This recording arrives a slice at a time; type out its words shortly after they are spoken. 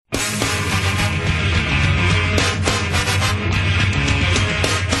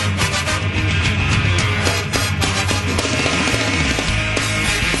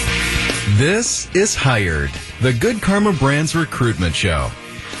This is Hired, the Good Karma Brands recruitment show.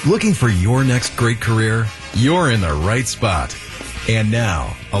 Looking for your next great career? You're in the right spot. And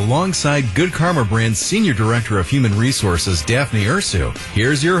now, alongside Good Karma Brands Senior Director of Human Resources, Daphne Ursu,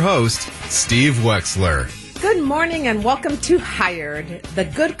 here's your host, Steve Wexler. Good morning and welcome to Hired, the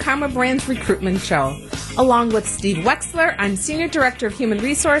Good Karma Brands recruitment show. Along with Steve Wexler, I'm Senior Director of Human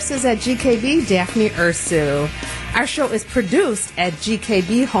Resources at GKB, Daphne Ursu. Our show is produced at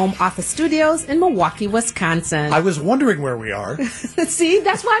GKB Home Office Studios in Milwaukee, Wisconsin. I was wondering where we are. See,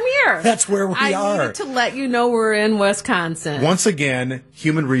 that's why I'm here. That's where we are. I needed to let you know we're in Wisconsin. Once again,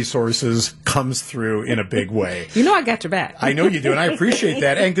 Human Resources comes through in a big way. You know I got your back. I know you do, and I appreciate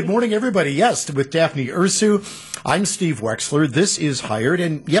that. And good morning, everybody. Yes, with Daphne Ursu, I'm Steve Wexler. This is Hired,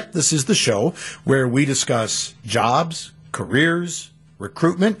 and yep, this is the show where we discuss jobs, careers,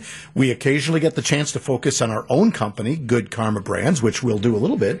 recruitment. We occasionally get the chance to focus on our own company, Good Karma Brands, which we'll do a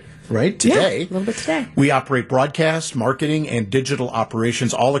little bit, right, today. Yeah, a little bit today. We operate broadcast, marketing, and digital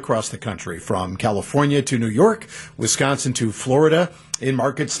operations all across the country, from California to New York, Wisconsin to Florida, in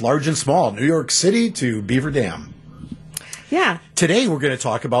markets large and small, New York City to Beaver Dam. Yeah. Today we're going to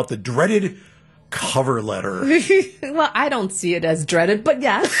talk about the dreaded cover letter. Well, I don't see it as dreaded, but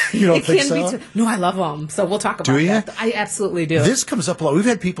yes. You don't it think can so? Be no, I love them. So we'll talk about Do you? that. I absolutely do. This comes up a lot. We've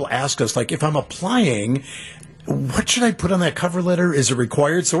had people ask us, like, if I'm applying, what should I put on that cover letter? Is it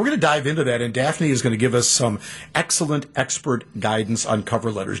required? So we're going to dive into that, and Daphne is going to give us some excellent expert guidance on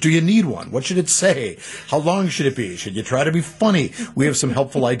cover letters. Do you need one? What should it say? How long should it be? Should you try to be funny? We have some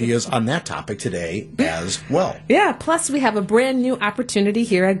helpful ideas on that topic today as well. Yeah, plus we have a brand new opportunity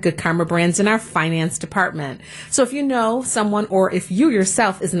here at Good Karma Brands in our finance department. So if you know someone or if you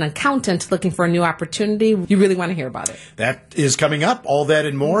yourself is an accountant looking for a new opportunity, you really want to hear about it. That is coming up, all that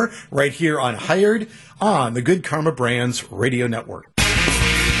and more, right here on Hired on the Good Karma Brands Radio Network.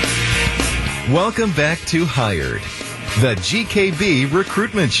 Welcome back to Hired, the GKB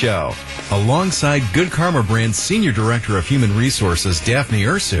recruitment show. Alongside Good Karma Brands Senior Director of Human Resources, Daphne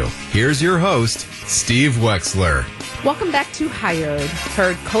Ursu, here's your host, Steve Wexler. Welcome back to Hired,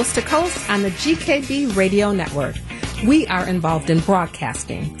 heard coast to coast on the GKB Radio Network. We are involved in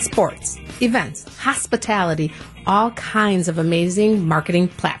broadcasting, sports, events, hospitality, all kinds of amazing marketing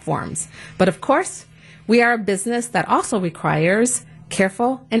platforms. But of course, we are a business that also requires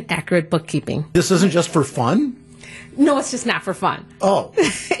careful and accurate bookkeeping. This isn't just for fun? No, it's just not for fun. Oh,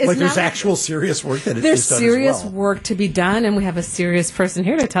 like there's actual serious work that is done There's as serious well. work to be done, and we have a serious person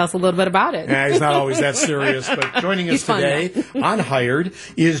here to tell us a little bit about it. Yeah, he's not always that serious, but joining us today on Hired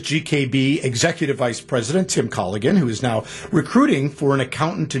is GKB Executive Vice President Tim Colligan, who is now recruiting for an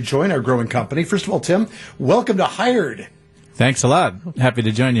accountant to join our growing company. First of all, Tim, welcome to Hired. Thanks a lot. Happy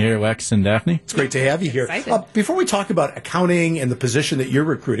to join you here, Wex and Daphne. It's great to have you here. Before we talk about accounting and the position that you're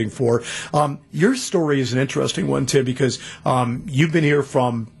recruiting for, your story is an interesting one, Tim, because you've been here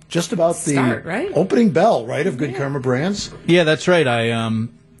from just about the opening bell, right, of Good Karma Brands? Yeah, that's right. I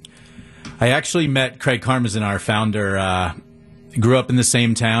actually met Craig Karmazin, our founder. Grew up in the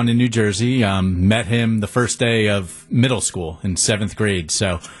same town in New Jersey. Met him the first day of middle school in 7th grade.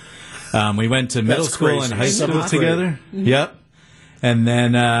 So we went to middle school and high school together. Mm-hmm. Yep. And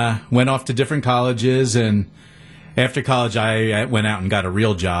then went off to different colleges. And after college, I went out and got a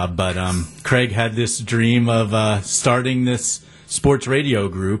real job. But Craig had this dream of starting this sports radio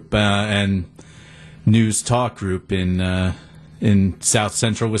group and news talk group in South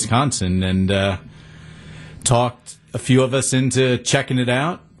Central Wisconsin, and talked a few of us into checking it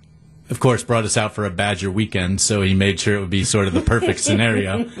out. Of course, brought us out for a Badger weekend, so he made sure it would be sort of the perfect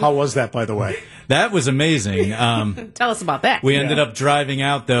scenario. How was that, by the way? That was amazing. Tell us about that. We ended up driving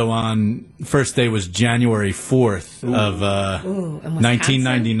out, though, on first day was January 4th of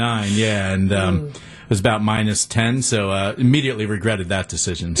 1999. Yeah, and it was about -10, so immediately regretted that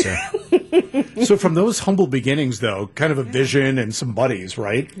decision. So. So from those humble beginnings, though, kind of a vision and some buddies,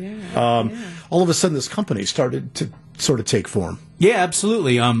 right? Yeah, all of a sudden, this company started to sort of take form. Yeah,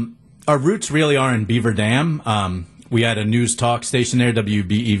 absolutely. Our roots really are in Beaver Dam. We had a news talk station there,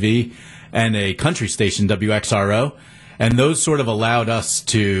 WBEV, and a country station, WXRO. And those sort of allowed us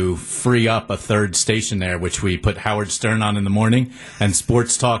to free up a third station there, which we put Howard Stern on in the morning and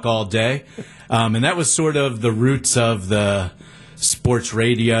sports talk all day. And that was sort of the roots of the sports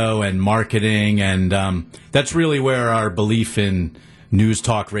radio and marketing. And that's really where our belief in news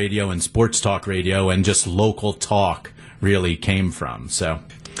talk radio and sports talk radio and just local talk really came from. So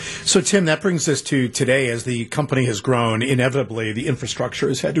So, Tim, that brings us to today. As the company has grown, inevitably the infrastructure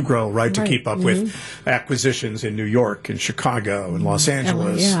has had to grow, right, to keep up with acquisitions in New York and Chicago and Los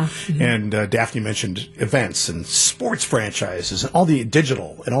Angeles. And Daphne mentioned events and sports franchises and all the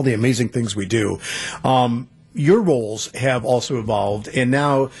digital and all the amazing things we do. Your roles have also evolved, and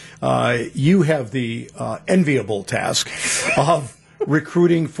now you have the enviable task of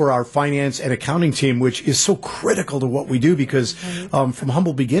recruiting for our finance and accounting team, which is so critical to what we do because from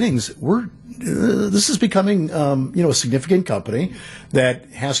humble beginnings, this is becoming a significant company that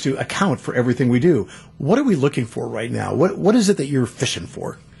has to account for everything we do. What are we looking for right now? What is it that you're fishing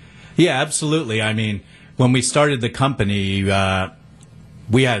for? Yeah, absolutely. I mean, when we started the company,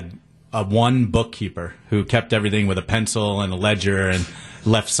 we had one bookkeeper who kept everything with a pencil and a ledger and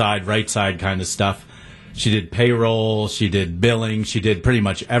left side, right side kind of stuff. She did payroll, she did billing, she did pretty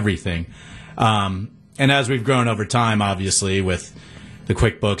much everything. And as we've grown over time, obviously, with the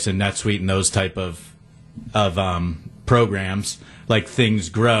QuickBooks and NetSuite and those type of programs, like things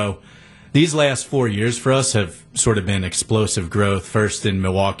grow. These last 4 years for us have sort of been explosive growth, first in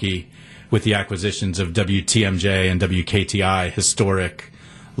Milwaukee with the acquisitions of WTMJ and WKTI, historic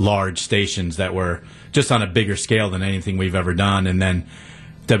large stations that were just on a bigger scale than anything we've ever done, and then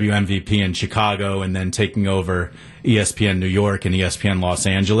WMVP in Chicago, and then taking over ESPN New York and ESPN Los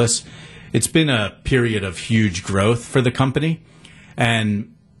Angeles. It's been a period of huge growth for the company,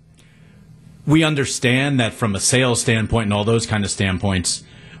 and we understand that from a sales standpoint and all those kind of standpoints,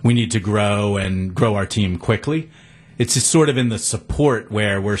 we need to grow and grow our team quickly. It's just sort of in the support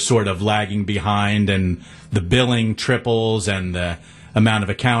where we're sort of lagging behind, and the billing triples and the amount of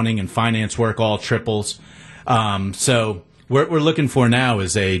accounting and finance work all triples. So what we're looking for now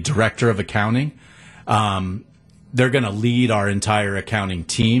is a director of accounting. They're going to lead our entire accounting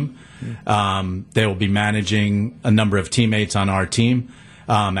team. They will be managing a number of teammates on our team.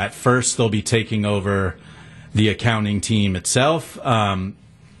 At first, they'll be taking over the accounting team itself,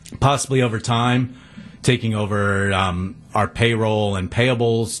 possibly over time, taking over our payroll and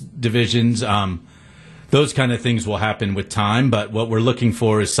payables divisions. Those kind of things will happen with time, but what we're looking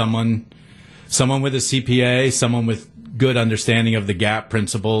for is someone with a CPA, someone with good understanding of the GAAP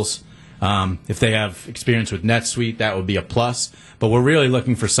principles. If they have experience with NetSuite, that would be a plus. But we're really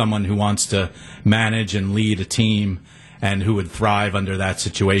looking for someone who wants to manage and lead a team and who would thrive under that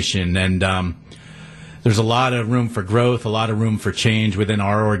situation. And there's a lot of room for growth, a lot of room for change within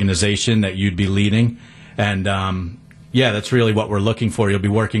our organization that you'd be leading. And that's really what we're looking for. You'll be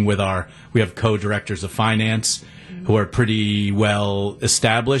working with we have co-directors of finance who are pretty well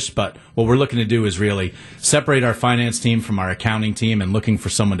established, but what we're looking to do is really separate our finance team from our accounting team and looking for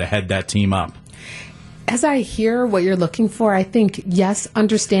someone to head that team up. As I hear what you're looking for, I think, yes,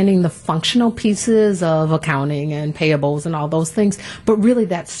 understanding the functional pieces of accounting and payables and all those things, but really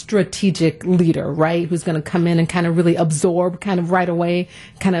that strategic leader, right, who's going to come in and kind of really absorb kind of right away,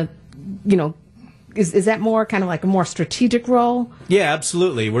 kind of, is that more kind of like a more strategic role? Yeah,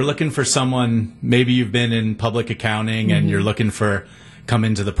 absolutely. We're looking for someone, maybe you've been in public accounting and you're looking for come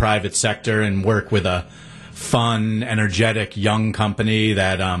into the private sector and work with a fun, energetic, young company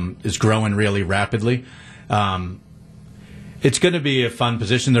that is growing really rapidly. It's going to be a fun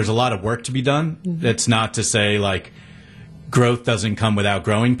position. There's a lot of work to be done. It's not to say like growth doesn't come without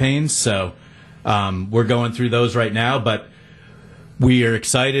growing pains. So we're going through those right now, but we are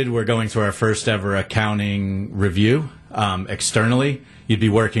excited. We're going through our first ever accounting review externally. You'd be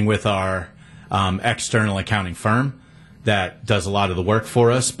working with our external accounting firm that does a lot of the work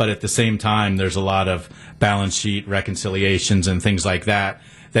for us, but at the same time, there's a lot of balance sheet reconciliations and things like that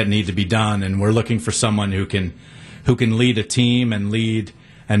need to be done. And we're looking for someone who can lead a team and lead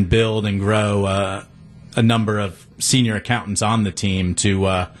and build and grow a number of senior accountants on the team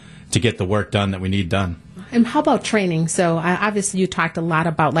to get the work done that we need done. And how about training? So obviously you talked a lot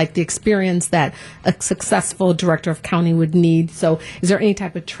about like the experience that a successful director of accounting would need. So is there any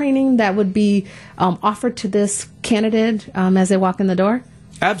type of training that would be offered to this candidate as they walk in the door?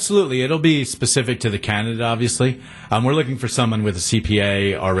 Absolutely. It'll be specific to the candidate, obviously. We're looking for someone with a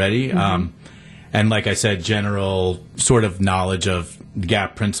CPA already. And like I said, general sort of knowledge of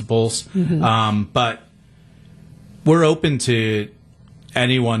GAAP principles. But we're open to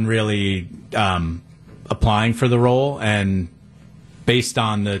anyone really applying for the role, and based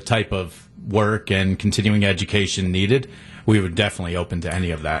on the type of work and continuing education needed, we would definitely open to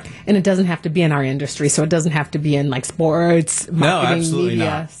any of that. And it doesn't have to be in our industry, so it doesn't have to be in like sports, marketing, media.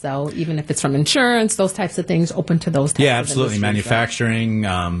 Not. So even if it's from insurance, those types of things, open to those types of absolutely. Manufacturing,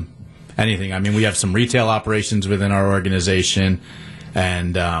 anything. I mean, we have some retail operations within our organization,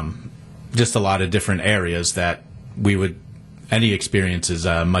 and just a lot of different areas that we would any experience is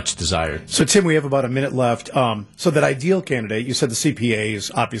much desired. So, Tim, we have about a minute left. So that ideal candidate, you said the CPA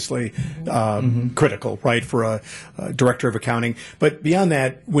is obviously critical, right, for a director of accounting. But beyond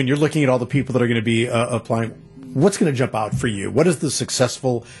that, when you're looking at all the people that are going to be applying, what's going to jump out for you? What does the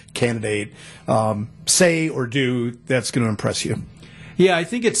successful candidate say or do that's going to impress you? Yeah, I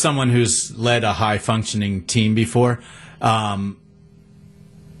think it's someone who's led a high-functioning team before.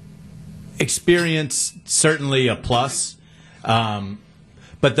 Experience, certainly a plus.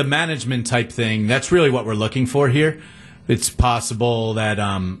 But the management type thing, that's really what we're looking for here. It's possible that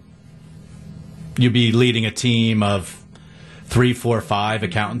you'll be leading a team of 3, 4, 5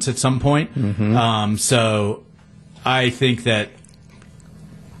 accountants at some point. So I think that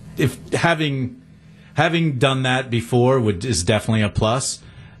if having done that before is definitely a plus.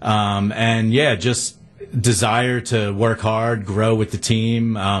 And yeah, just desire to work hard, grow with the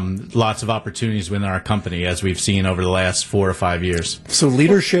team, lots of opportunities within our company, as we've seen over the last 4 or 5 years. So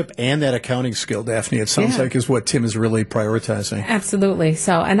leadership and that accounting skill, Daphne, it sounds like is what Tim is really prioritizing. Absolutely.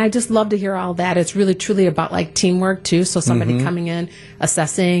 So, and I just love to hear all that. It's really truly about like teamwork too. So somebody coming in,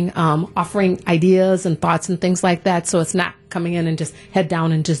 assessing, offering ideas and thoughts and things like that. So it's not coming in and just head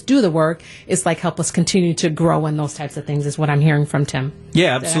down and just do the work. It's like help us continue to grow in those types of things is what I'm hearing from Tim.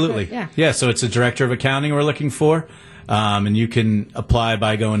 Yeah, absolutely. Yeah. So it's a director of accounting we're looking for. And you can apply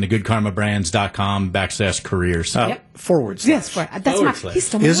by going to goodkarmabrands.com/careers. / Yes, that's my. He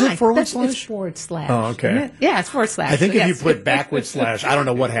stole my Is line. it / It's / Oh, okay. Yeah, it's / I think if you put / I don't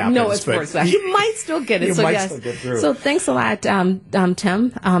know what happens. No, it's / You might still get it. You so might yes. still get through. So thanks a lot, Tim,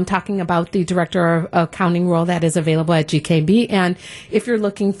 talking about the director of accounting role that is available at GKB. And if you're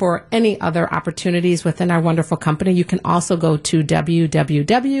looking for any other opportunities within our wonderful company, you can also go to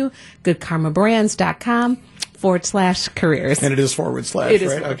www.goodkarmabrands.com /careers. And it is / It is right?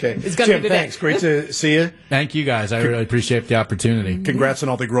 forward. Okay. It's gonna Jim, be today. thanks. Great to see you. Thank you, guys. I really appreciate the opportunity. Congrats on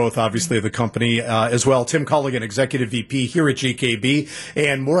all the growth, obviously, of the company as well. Tim Culligan, Executive VP here at GKB.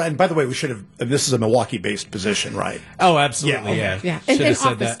 And more. And by the way, we should have, this is a Milwaukee-based position, right? Oh, absolutely, Yeah. yeah. And Should in have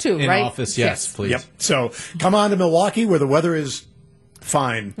said office that. too, in right? In office, yes, please. Yep. So come on to Milwaukee where the weather is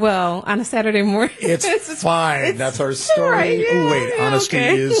fine. Well, on a Saturday morning. It's fine. That's our story. Right, yeah, Oh, wait, yeah, honesty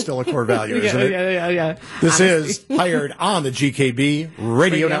okay. is still a core value, isn't it? Yeah. This Honesty. is Hired on the GKB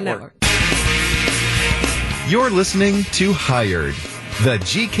Radio Network. You're listening to Hired, the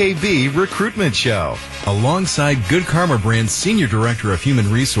GKB Recruitment Show. Alongside Good Karma Brand's Senior Director of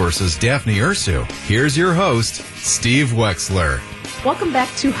Human Resources, Daphne Ursu, here's your host, Steve Wexler. Welcome back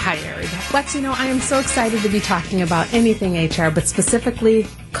to Hired. Lex, I am so excited to be talking about anything HR, but specifically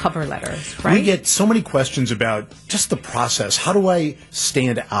cover letters, right? We get so many questions about just the process. How do I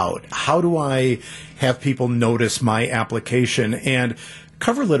stand out? How do I have people notice my application? And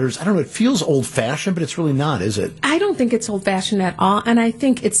cover letters, I don't know, it feels old-fashioned, but it's really not, is it? I don't think it's old-fashioned at all, and I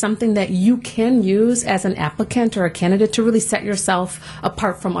think it's something that you can use as an applicant or a candidate to really set yourself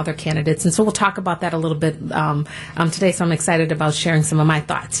apart from other candidates. And so we'll talk about that a little bit today, so I'm excited about sharing some of my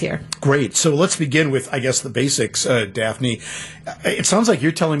thoughts here. Great. So let's begin with, I guess, the basics, Daphne. It sounds like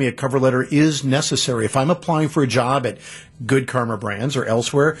you're telling me a cover letter is necessary. If I'm applying for a job at Good Karma Brands or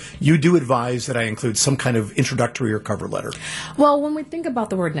elsewhere, you do advise that I include some kind of introductory or cover letter. Well, when we think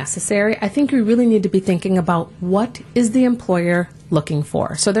about the word necessary, I think we really need to be thinking about what is the employer looking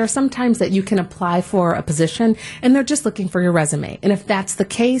for. So there are some times that you can apply for a position and they're just looking for your resume. And if that's the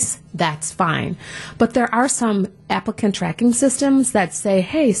case, that's fine. But there are some applicant tracking systems that say,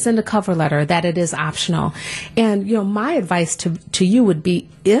 hey, send a cover letter, that it is optional. And, my advice to you would be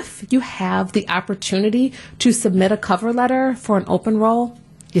if you have the opportunity to submit a cover letter for an open role,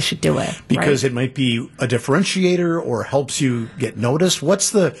 you should do it. Because right? it might be a differentiator or helps you get noticed. What's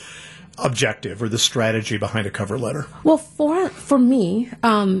the objective or the strategy behind a cover letter? Well, for me,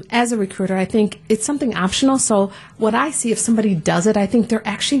 as a recruiter, I think it's something optional. So what I see, if somebody does it, I think they're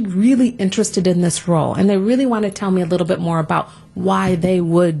actually really interested in this role. And they really want to tell me a little bit more about why they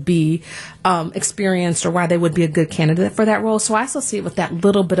would be experienced or why they would be a good candidate for that role. So I also see it with that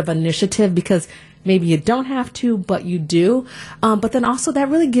little bit of initiative because maybe you don't have to, but you do. But then also that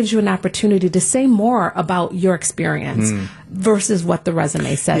really gives you an opportunity to say more about your experience versus what the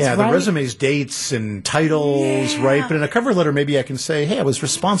resume says. Yeah, right? the resume's dates and titles, right? But in a cover letter, maybe I can say, hey, I was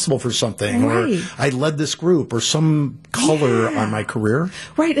responsible for something, Right. or I led this group, or some color on my career.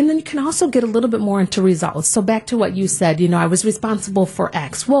 Right, and then you can also get a little bit more into results. So back to what you said, I was responsible for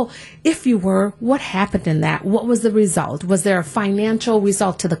X. Well, if you were, what happened in that? What was the result? Was there a financial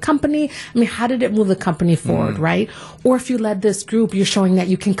result to the company? I mean, how did it move the company forward, right? Or if you led this group, you're showing that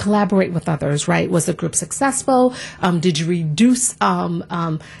you can collaborate with others, right? Was the group successful? Did you reduce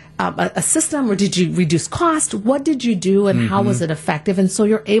a system, or did you reduce cost? What did you do, and how was it effective? And so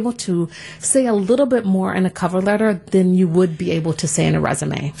you're able to say a little bit more in a cover letter than you would be able to say in a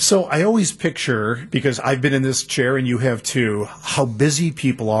resume. So I always picture, because I've been in this chair and you have too, how busy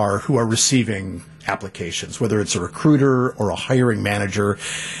people are who are receiving applications, whether it's a recruiter or a hiring manager.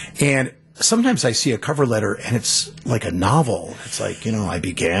 And sometimes I see a cover letter and it's like a novel. It's like, I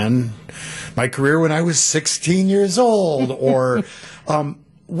began my career when I was 16 years old. Or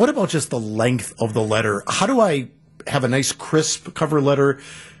what about just the length of the letter? How do I have a nice, crisp cover letter?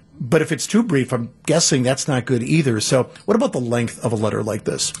 But if it's too brief, I'm guessing that's not good either. So what about the length of a letter like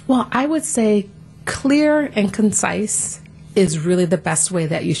this? Well, I would say clear and concise is really the best way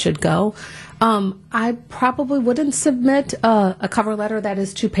that you should go. I probably wouldn't submit a cover letter that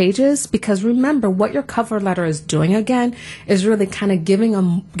is 2 pages, because remember, what your cover letter is doing again is really kind of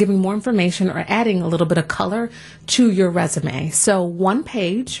giving more information or adding a little bit of color to your resume. So 1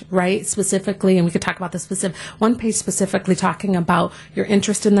 page, right, specifically, and we could talk about the specific 1 page specifically talking about your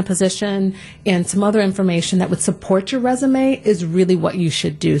interest in the position and some other information that would support your resume is really what you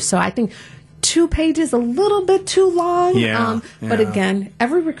should do. So I think 2 pages, a little bit too long. But again,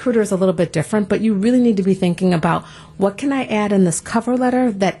 every recruiter is a little bit different, but you really need to be thinking about, what can I add in this cover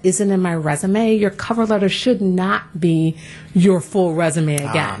letter that isn't in my resume? Your cover letter should not be your full resume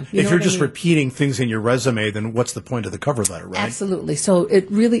again. If you're just repeating things in your resume, then what's the point of the cover letter, right? Absolutely. So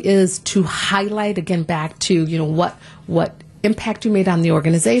it really is to highlight, again, back to, what impact you made on the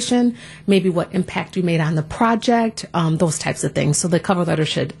organization, maybe what impact you made on the project, those types of things. So the cover letter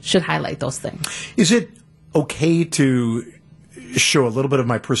should highlight those things. Is it okay to show a little bit of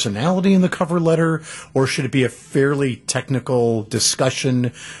my personality in the cover letter, or should it be a fairly technical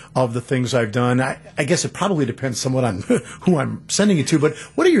discussion of the things I've done? I guess it probably depends somewhat on who I'm sending it to, but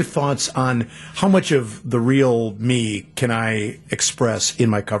what are your thoughts on how much of the real me can I express in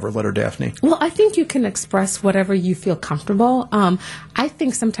my cover letter, Daphne? Well, I think you can express whatever you feel comfortable. I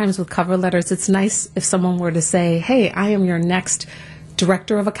think sometimes with cover letters, it's nice if someone were to say, hey, I am your next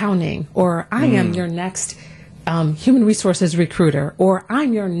director of accounting, or I am your next human resources recruiter, or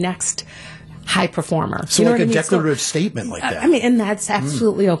I'm your next high performer. So like a declarative statement like that. And that's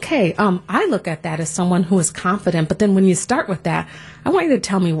absolutely okay. I look at that as someone who is confident, but then when you start with that, I want you to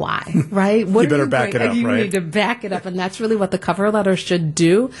tell me why, right? You better back it up, you right? You need to back it up, and that's really what the cover letter should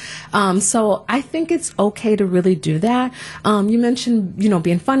do. So I think it's okay to really do that. You mentioned,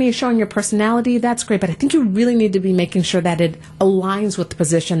 being funny, showing your personality. That's great, but I think you really need to be making sure that it aligns with the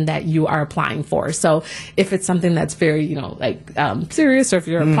position that you are applying for. So if it's something that's very, serious, or if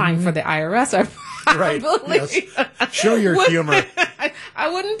you're applying for the IRS, right. Yes. Show your humor. I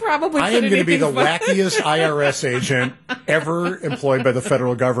wouldn't probably. I am going to be the wackiest IRS agent ever employed by the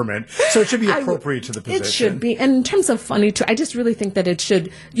federal government. So it should be appropriate to the position. It should be. And in terms of funny, too, I just really think that it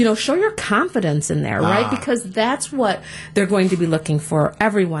should, show your confidence in there, right? Because that's what they're going to be looking for,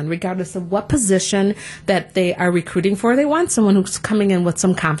 everyone, regardless of what position that they are recruiting for. They want someone who's coming in with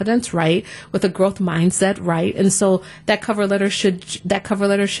some confidence, right? With a growth mindset, right? And so that cover letter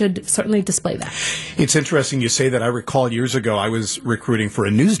should certainly display that. It's interesting you say that. I recall years ago I was recruiting for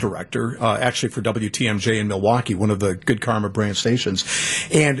a news director, actually for WTMJ in Milwaukee, one of the Good Karma brand stations.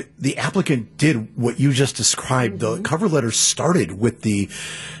 And the applicant did what you just described. The cover letter started with the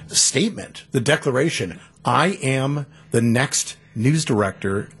statement, the declaration, I am the next news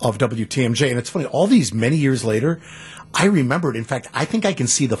director of WTMJ. And it's funny, all these many years later, I remembered. In fact, I think I can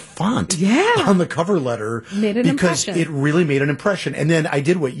see the font on the cover letter because it really made an impression. And then I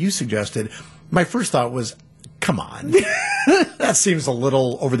did what you suggested. My first thought was, come on, that seems a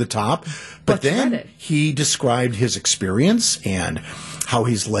little over the top. But then he described his experience and how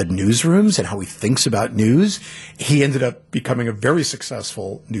he's led newsrooms and how he thinks about news. He ended up becoming a very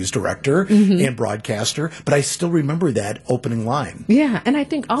successful news director and broadcaster, but I still remember that opening line. Yeah, and I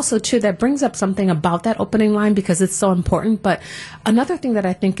think also, too, that brings up something about that opening line because it's so important. But another thing that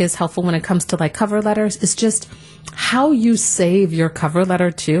I think is helpful when it comes to cover letters is just how you save your cover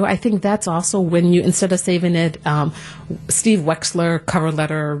letter, too. I think that's also when you, instead of saving it, Steve Wexler cover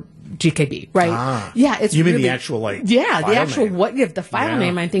letter GKB, right? Yeah, it's you mean really, the actual the actual name. What you have the file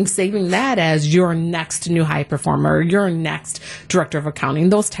name. I think saving that as your next new high performer, your next director of accounting,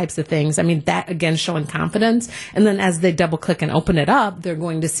 those types of things. I mean, that again showing confidence, and then as they double click and open it up, they're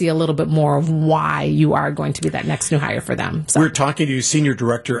going to see a little bit more of why you are going to be that next new hire for them. So. We're talking to Senior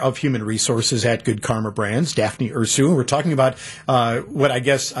Director of Human Resources at Good Karma Brands, Daphne Ursu, and we're talking about what I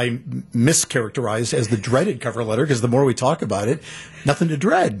guess I mischaracterized as the dreaded cover letter, because the more we talk about it, nothing to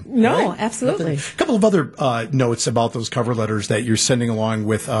dread. No, right? absolutely. A couple of other notes about those cover letters that you're sending along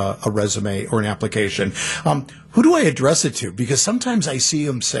with a resume or an application. Who do I address it to? Because sometimes I see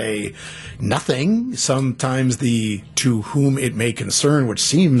them say nothing. Sometimes the to whom it may concern, which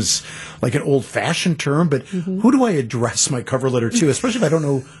seems like an old-fashioned term. But who do I address my cover letter to, especially if I don't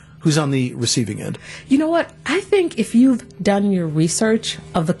know who's on the receiving end? You know what? I think if you've done your research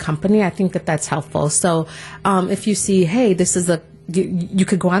of the company, I think that that's helpful. So if you see, hey, this is you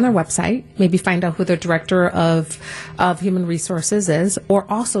could go on their website, maybe find out who their director of human resources is, or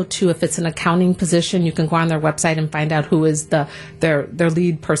also too, if it's an accounting position, you can go on their website and find out who is their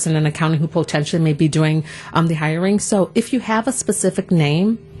lead person in accounting who potentially may be doing the hiring. So if you have a specific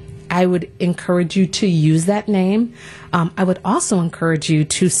name, I would encourage you to use that name. I would also encourage you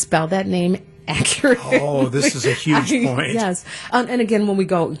to spell that name accurately. Oh, this is a huge point. Yes. And again, when we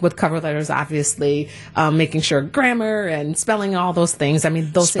go with cover letters, obviously, making sure grammar and spelling, all those things. I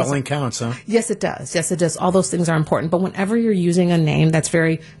mean, those Spelling things, counts, huh? Yes, it does. Yes, it does. All those things are important. But whenever you're using a name, that's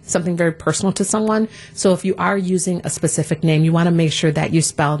something very personal to someone. So if you are using a specific name, you want to make sure that you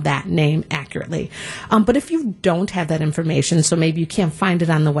spell that name accurately. But if you don't have that information, so maybe you can't find it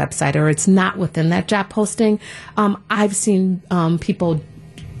on the website or it's not within that job posting, I've seen people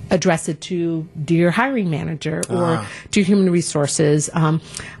address it to dear hiring manager or to human resources.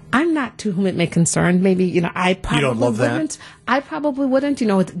 I'm not to whom it may concern. Maybe, I probably don't love that? wouldn't. I probably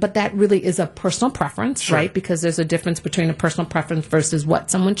wouldn't, but that really is a personal preference, Sure. right? Because there's a difference between a personal preference versus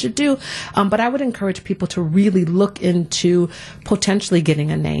what someone should do. But I would encourage people to really look into potentially getting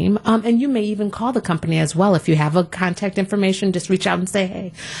a name. And you may even call the company as well. If you have a contact information, just reach out and say,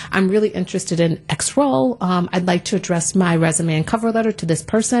 hey, I'm really interested in X role. I'd like to address my resume and cover letter to this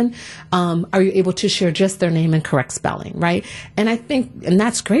person. Are you able to share just their name and correct spelling, right? And I think, and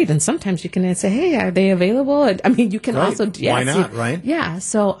that's great. And sometimes you can say, hey, are they available? I mean, you can Right. also, Why not, right? Yeah.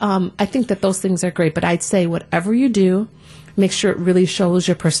 So I think that those things are great. But I'd say whatever you do, make sure it really shows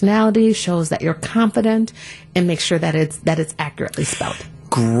your personality, shows that you're confident, and make sure that it's accurately spelled.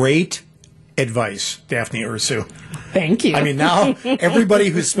 Great advice, Daphne Ursu. Thank you. I mean, now everybody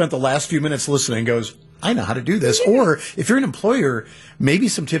who's spent the last few minutes listening goes, I know how to do this. Or if you're an employer, maybe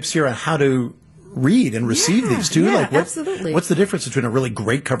some tips here on how to read and receive these too. Yeah, Like absolutely. What's the difference between a really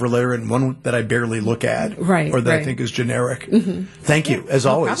great cover letter and one that I barely look at, Right, or that I right. think is generic? Thank you, as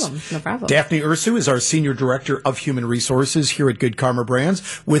always. No problem. Daphne Ursu is our Senior Director of Human Resources here at Good Karma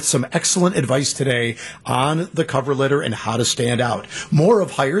Brands with some excellent advice today on the cover letter and how to stand out. More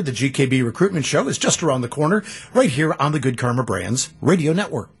of Hired, the GKB Recruitment Show, is just around the corner right here on the Good Karma Brands Radio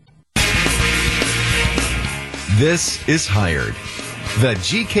Network. This is Hired, the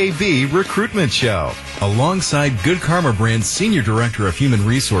GKB Recruitment Show. Alongside Good Karma Brand's Senior Director of Human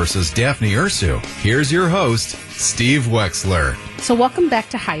Resources, Daphne Ursu, here's your host, Steve Wexler. So welcome back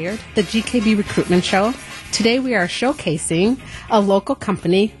to Hired, the GKB Recruitment Show. Today we are showcasing a local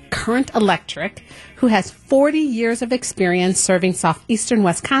company, Current Electric, who has 40 years of experience serving southeastern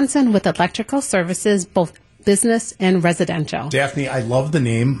Wisconsin with electrical services, both business and residential. Daphne, I love the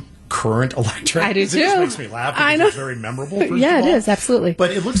name Current Electric. I do It too. just makes me laugh because I know. it's very memorable. First Yeah, of it all. is, absolutely.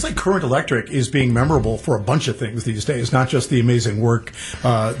 But it looks like Current Electric is being memorable for a bunch of things these days, not just the amazing work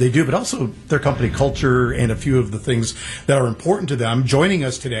they do, but also their company culture and a few of the things that are important to them. Joining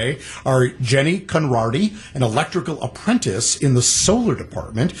us today are Jenny Conradi, an electrical apprentice in the solar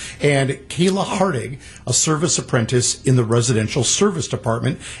department, and Kayla Hardig, a service apprentice in the residential service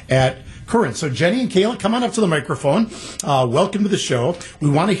department at Current. So Jenny and Kayla, come on up to the microphone. Welcome to the show. We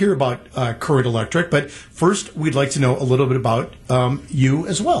want to hear about Current Electric, but first we'd like to know a little bit about you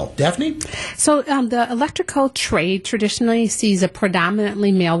as well. Daphne? So the electrical trade traditionally sees a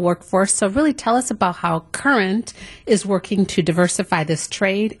predominantly male workforce. So really tell us about how Current is working to diversify this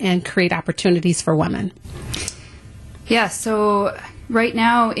trade and create opportunities for women. Yeah, so right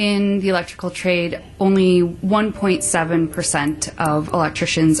now in the electrical trade, only 1.7% of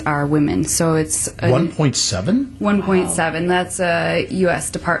electricians are women. So it's 1.7? 1.7. That's a U.S.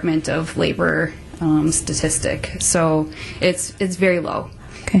 Department of Labor statistic. So it's very low.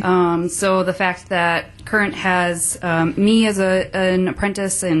 Okay. So the fact that Current has me as an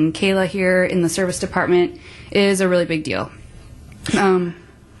apprentice and Kayla here in the service department is a really big deal. Love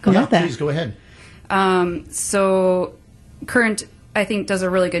that. Please go ahead. So Current, I think, does a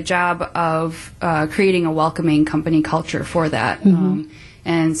really good job of creating a welcoming company culture for that.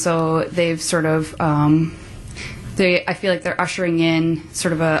 And so they've sort of, I feel like they're ushering in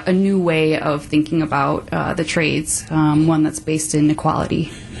sort of a new way of thinking about the trades, one that's based in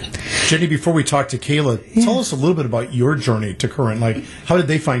equality. Jenny, before we talk to Kayla, tell us a little bit about your journey to Current. Like, how did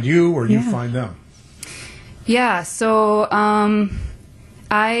they find you or you find them? Yeah, so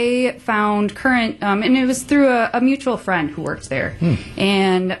I found Current, and it was through a mutual friend who worked there.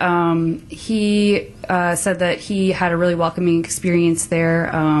 And he said that he had a really welcoming experience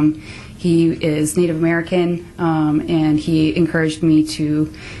there. He is Native American, and he encouraged me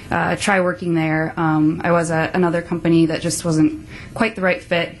to try working there. I was at another company that just wasn't quite the right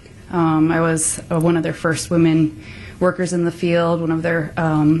fit. I was one of their first women workers in the field.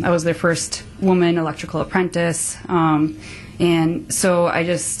 I was their first woman electrical apprentice. And so I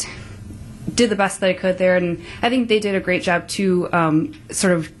just did the best that I could there, and I think they did a great job too,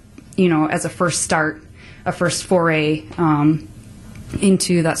 sort of, as a first start, a first foray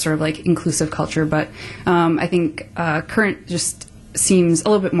into that sort of like inclusive culture. But I think Current just seems a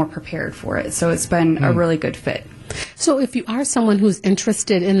little bit more prepared for it, so it's been a really good fit. So if you are someone who's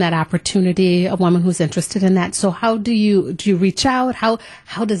interested in that opportunity, a woman who's interested in that, so how do you reach out? How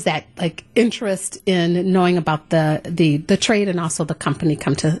does that like interest in knowing about the trade and also the company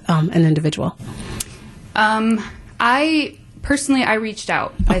come to an individual? I reached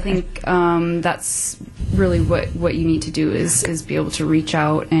out. Okay. I think that's really what you need to do is be able to reach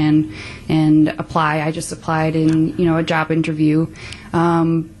out and apply. I just applied in a job interview.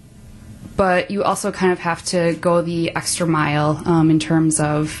 But you also kind of have to go the extra mile in terms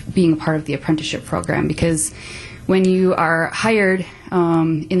of being a part of the apprenticeship program, because when you are hired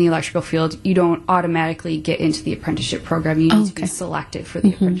in the electrical field, you don't automatically get into the apprenticeship program. You need to be selected for the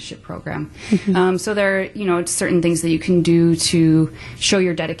apprenticeship program. So there are certain things that you can do to show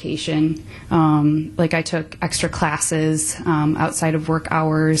your dedication. Like I took extra classes outside of work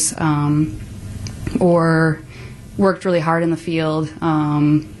hours, or worked really hard in the field.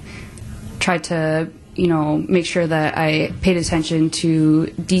 Tried to, make sure that I paid attention to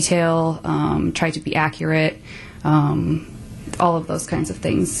detail, tried to be accurate, all of those kinds of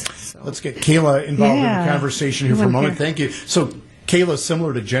things. So. Let's get Kayla involved in the conversation here for a moment. Thank you. So, Kayla,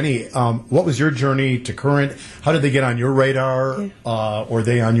 similar to Jenny, what was your journey to Current? How did they get on your radar, or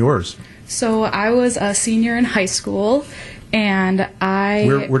they on yours? So, I was a senior in high school, and I...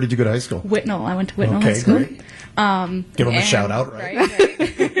 Where did you go to high school? Whitnell. I went to Whitnell High School. Great. Give them a shout out, right?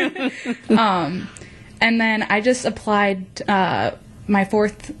 And then I just applied my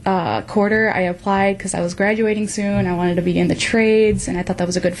fourth quarter. I applied because I was graduating soon. I wanted to be in the trades, and I thought that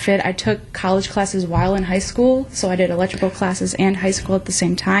was a good fit. I took college classes while in high school, so I did electrical classes and high school at the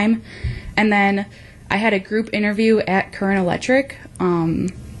same time. And then I had a group interview at Current Electric.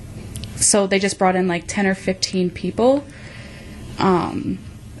 So they just brought in like 10 or 15 people.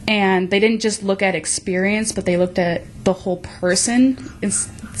 And they didn't just look at experience, but they looked at the whole person.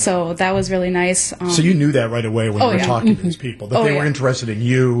 So that was really nice. So you knew that right away when you were talking to these people, that they were interested in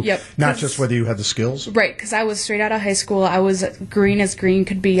you, not just whether you had the skills? Right, because I was straight out of high school. I was green as green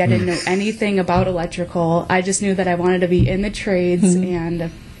could be. I didn't know anything about electrical. I just knew that I wanted to be in the trades, and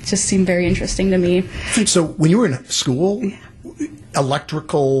it just seemed very interesting to me. So when you were in school...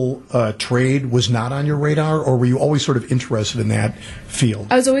 electrical trade was not on your radar, or were you always sort of interested in that field?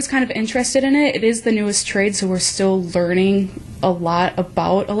 I was always kind of interested in it. It is the newest trade, so we're still learning a lot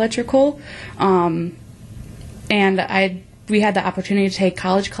about electrical. And we had the opportunity to take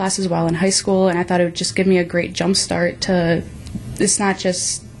college classes while in high school, and I thought it would just give me a great jump start to, it's not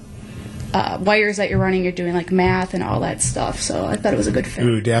just wires that you're running, you're doing like math and all that stuff. So I thought it was a good fit.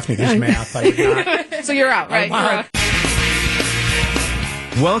 Ooh, Daphne, there's math. I would not. So you're out, right? You're out.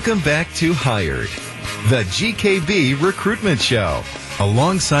 Welcome back to Hired, the GKB Recruitment Show.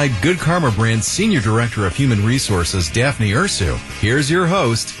 Alongside Good Karma Brand's Senior Director of Human Resources, Daphne Ursu, here's your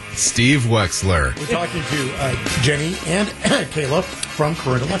host, Steve Wexler. We're talking to Jenny and Kayla from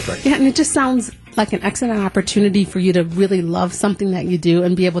Current Electric. Yeah, and it just sounds like an excellent opportunity for you to really love something that you do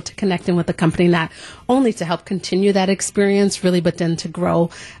and be able to connect in with the company, not only to help continue that experience, really, but then to grow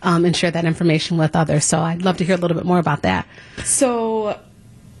and share that information with others. So I'd love to hear a little bit more about that. So...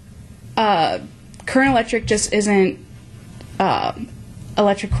 Current Electric just isn't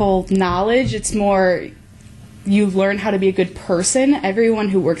electrical knowledge. It's more you learn how to be a good person. Everyone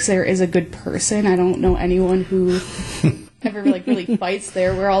who works there is a good person. I don't know anyone who ever really fights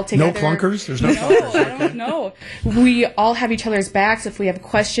there. We're all together. No clunkers? There's no clunkers? I don't know. We all have each other's backs. If we have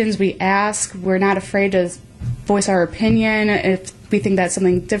questions, we ask. We're not afraid to voice our opinion. If we think that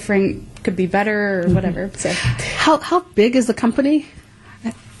something different could be better or whatever. So, how big is the company?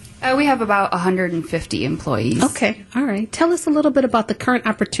 We have about 150 employees. Okay, all right. Tell us a little bit about the current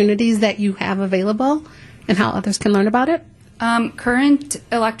opportunities that you have available and how others can learn about it. Current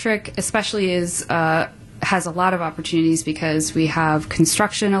Electric especially is has a lot of opportunities because we have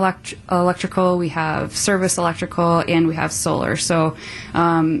construction electrical, we have service electrical, and we have solar. So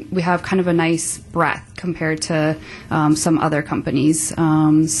we have kind of a nice breadth compared to some other companies.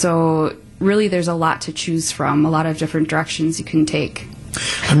 So really there's a lot to choose from, a lot of different directions you can take.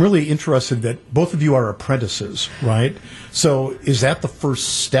 I'm really interested that both of you are apprentices, right? So is that the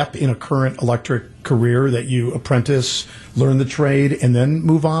first step in a current electric career, that you apprentice, learn the trade, and then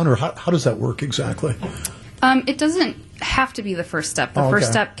move on? Or how does that work exactly? It doesn't have to be the first step. The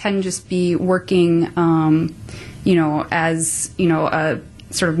first step can just be working, as, a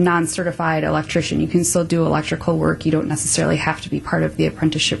sort of non-certified electrician. You can still do electrical work. You don't necessarily have to be part of the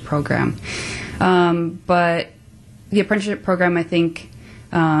apprenticeship program. But the apprenticeship program, I think,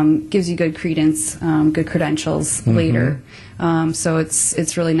 gives you good credence, good credentials later. So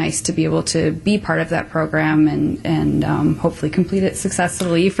it's really nice to be able to be part of that program and hopefully complete it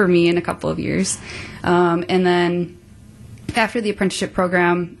successfully for me in a couple of years. And then after the apprenticeship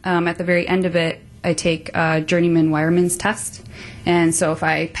program, at the very end of it, I take a journeyman wireman's test. And so if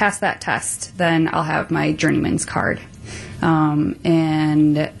I pass that test, then I'll have my journeyman's card.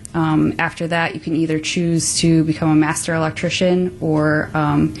 After that, you can either choose to become a master electrician or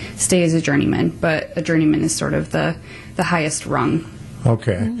stay as a journeyman. But a journeyman is sort of the highest rung.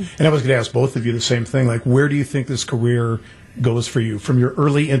 Okay. And I was going to ask both of you the same thing. Like, where do you think this career goes for you? From your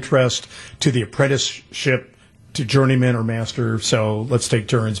early interest to the apprenticeship to journeyman or master? So let's take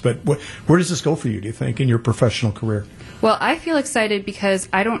turns. But where does this go for you, do you think, in your professional career? Well, I feel excited because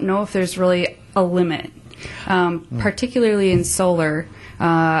I don't know if there's really a limit. Particularly in solar,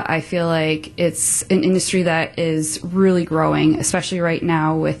 I feel like it's an industry that is really growing, especially right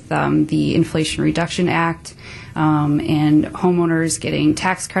now with the Inflation Reduction Act and homeowners getting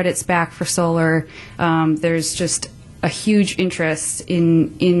tax credits back for solar. There's just a huge interest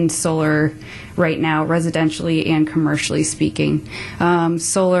in solar right now, residentially and commercially speaking.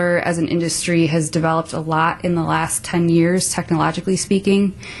 Solar as an industry has developed a lot in the last 10 years, technologically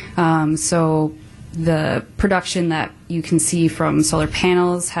speaking. So the production that you can see from solar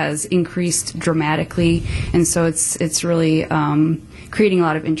panels has increased dramatically, and so it's really creating a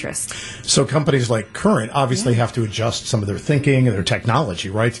lot of interest. So companies like Current obviously have to adjust some of their thinking and their technology,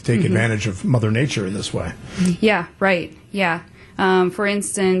 right, to take advantage of Mother Nature in this way. Yeah, right. Yeah. For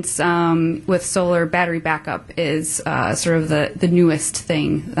instance, with solar, battery backup is sort of the newest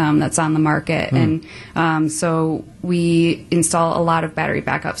thing that's on the market. And so we install a lot of battery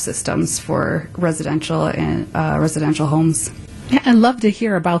backup systems for residential and residential homes. Yeah, I'd love to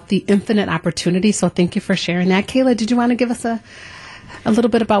hear about the infinite opportunity, so thank you for sharing that. Kayla, did you want to give us a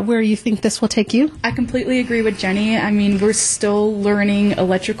little bit about where you think this will take you? I completely agree with Jenny. I mean, we're still learning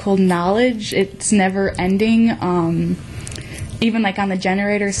electrical knowledge. It's never ending. Even like on the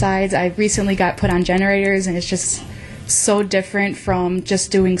generator sides, I recently got put on generators, and it's just so different from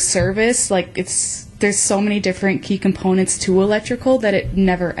just doing service. Like there's so many different key components to electrical that it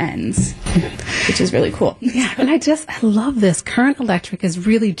never ends, which is really cool. Yeah, and I love this. Current Electric is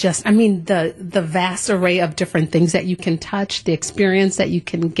really just, the vast array of different things that you can touch, the experience that you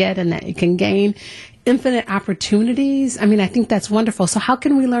can get and that you can gain. Infinite opportunities. I think that's wonderful. So how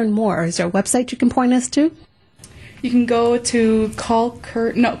can we learn more? Is there a website you can point us to? You can go to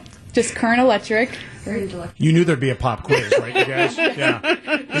just Current Electric. You knew there'd be a pop quiz, right, you guys?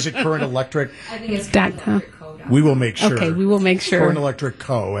 Yeah. Is it Current Electric? I think it's .com. We will make sure. Okay, we will make sure. Current Electric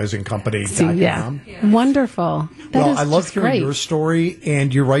Co., as in company. Yeah. Wonderful. Well, I love hearing your story,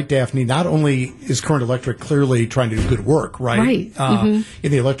 and you're right, Daphne. Not only is Current Electric clearly trying to do good work, right? In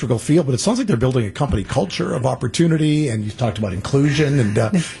the electrical field, but it sounds like they're building a company culture of opportunity, and you talked about inclusion, and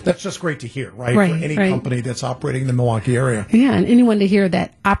that's just great to hear, right? For any company that's operating in the Milwaukee area. Yeah, and anyone to hear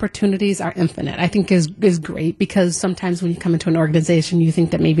that opportunities are infinite, I think is great, because sometimes when you come into an organization, you think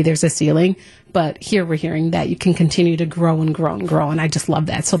that maybe there's a ceiling, but here we're hearing that you can continue to grow and grow and grow, and I just love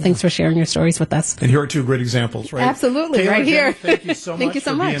that. So thanks for sharing your stories with us. And here are two great examples, right? Absolutely, Kayla, right here. Thank you so much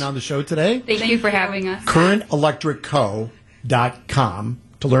for being on the show today. Thank you for having us. CurrentElectricCo.com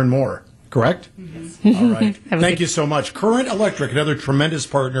to learn more, correct? All right. Thank you so much. Current Electric, another tremendous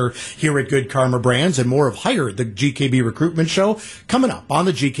partner here at Good Karma Brands, and more of Hired, the GKB Recruitment Show, coming up on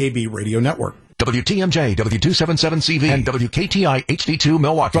the GKB Radio Network. WTMJ, W277CV, and WKTI HD2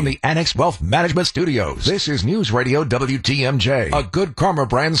 Milwaukee from the Annex Wealth Management Studios. This is News Radio WTMJ, a Good Karma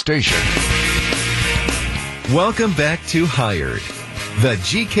brand station. Welcome back to Hired, the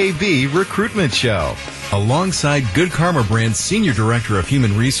GKB Recruitment Show. Alongside Good Karma Brand's Senior Director of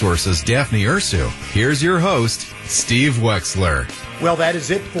Human Resources, Daphne Ursu, here's your host, Steve Wexler. Well, that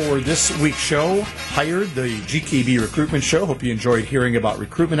is it for this week's show. Hired, the GKB Recruitment Show. Hope you enjoyed hearing about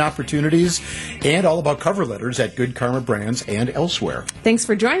recruitment opportunities and all about cover letters at Good Karma Brands and elsewhere. Thanks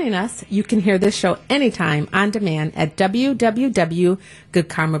for joining us. You can hear this show anytime on demand at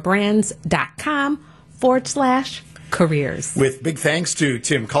www.goodkarmabrands.com/careers. With big thanks to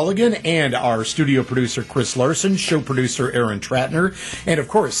Tim Culligan and our studio producer, Chris Larson, show producer, Aaron Tratner, and, of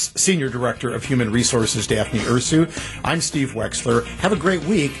course, Senior Director of Human Resources, Daphne Ursu. I'm Steve Wexler. Have a great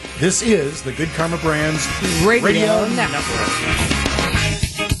week. This is the Good Karma Brands Radio Network.